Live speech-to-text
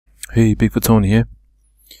Hey, Bigfoot Tony here.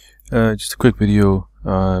 Just a quick video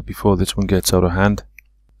before this one gets out of hand.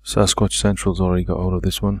 Sasquatch Central's already got out of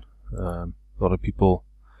this one. A lot of people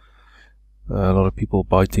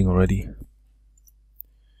biting already.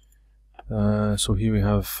 So here we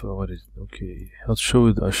have what is it? Okay, I'll show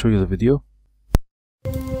you the video.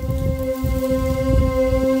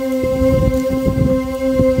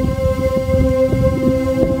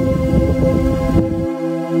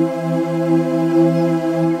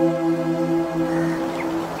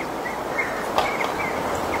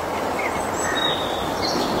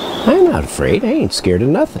 I'm not afraid. I ain't scared of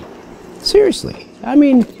nothing. Seriously. I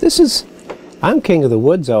mean, I'm king of the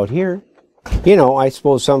woods out here. You know, I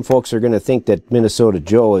suppose some folks are going to think that Minnesota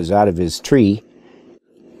Joe is out of his tree.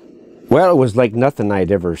 Well, it was like nothing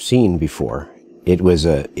I'd ever seen before. It was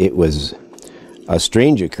a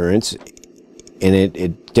strange occurrence, and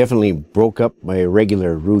it definitely broke up my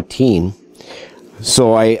regular routine.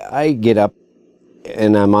 So I get up,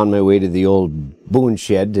 and I'm on my way to the old boon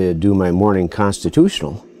shed to do my morning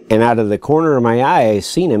constitutional. And out of the corner of my eye, I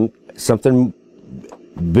seen him, something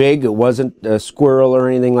big. It wasn't a squirrel or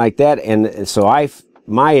anything like that. And so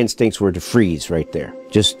my instincts were to freeze right there.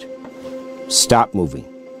 Just stop moving.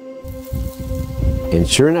 And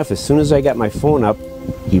sure enough, as soon as I got my phone up,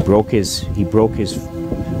 he broke his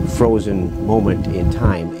frozen moment in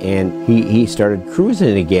time, and he started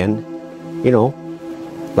cruising again, you know,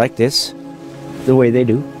 like this, the way they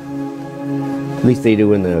do. At least they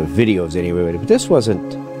do in the videos anyway. But this was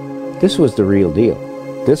the real deal.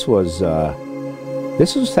 This was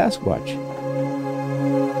Sasquatch.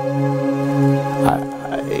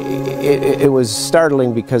 It was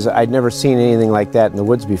startling because I'd never seen anything like that in the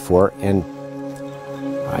woods before, and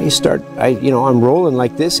I'm rolling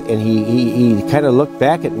like this, and he kind of looked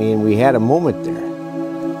back at me, and we had a moment there.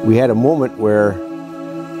 We had a moment where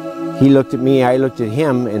he looked at me, I looked at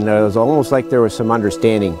him, and it was almost like there was some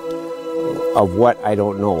understanding of what I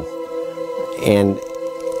don't know.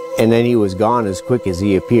 And then he was gone as quick as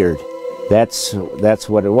he appeared. That's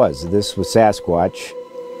what it was. This was Sasquatch,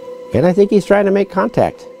 and I think he's trying to make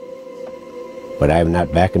contact. But I'm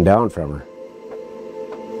not backing down from her.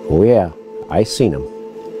 Oh yeah, I seen him.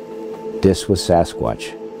 This was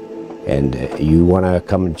Sasquatch. And you want to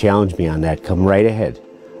come and challenge me on that, come right ahead.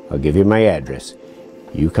 I'll give you my address.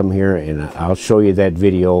 You come here and I'll show you that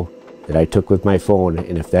video that I took with my phone,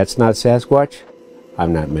 and if that's not Sasquatch,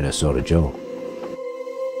 I'm not Minnesota Joe.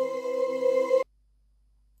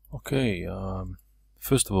 Okay,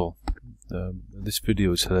 first of all, this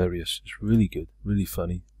video is hilarious. It's really good, really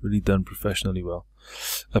funny, really done professionally well.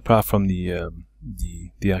 Apart from the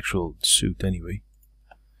actual suit, anyway.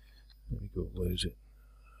 There we go. Where is it?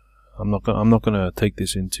 I'm not gonna take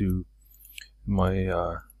this into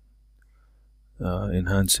my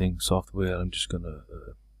enhancing software. I'm just gonna.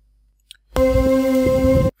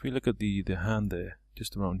 If we look at the hand there,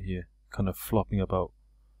 just around here, kind of flopping about.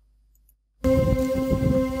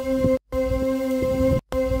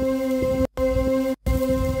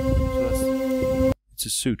 It's a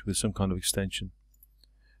suit with some kind of extension.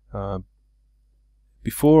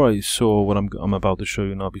 Before I saw what I'm about to show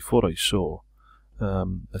you now, before I saw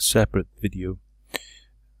a separate video,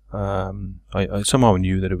 I somehow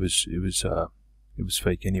knew that it was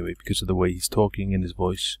fake anyway, because of the way he's talking and his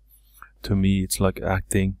voice. To me, it's like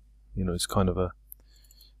acting. You know, it's kind of a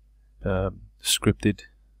scripted,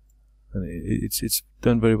 and it's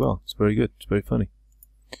done very well. It's very good. It's very funny.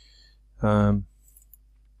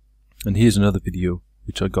 And here's another video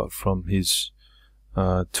which I got from his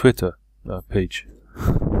Twitter page.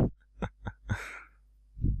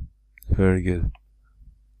 Very good.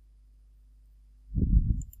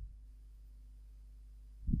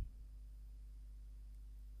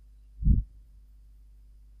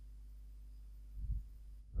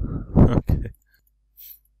 Okay.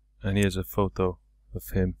 And here's a photo of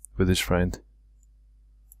him with his friend.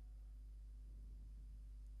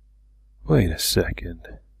 Wait a second.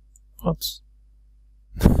 What?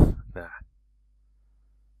 Nah.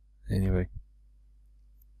 Anyway.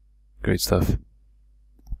 Great stuff.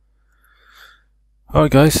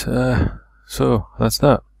 Alright guys, so that's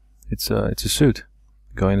that. It's a suit.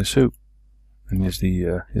 A guy in a suit. And here's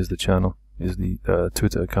the channel. Here's the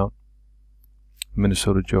Twitter account.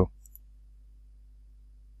 Minnesota Joe.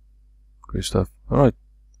 Great stuff. Alright.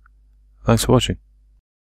 Thanks for watching.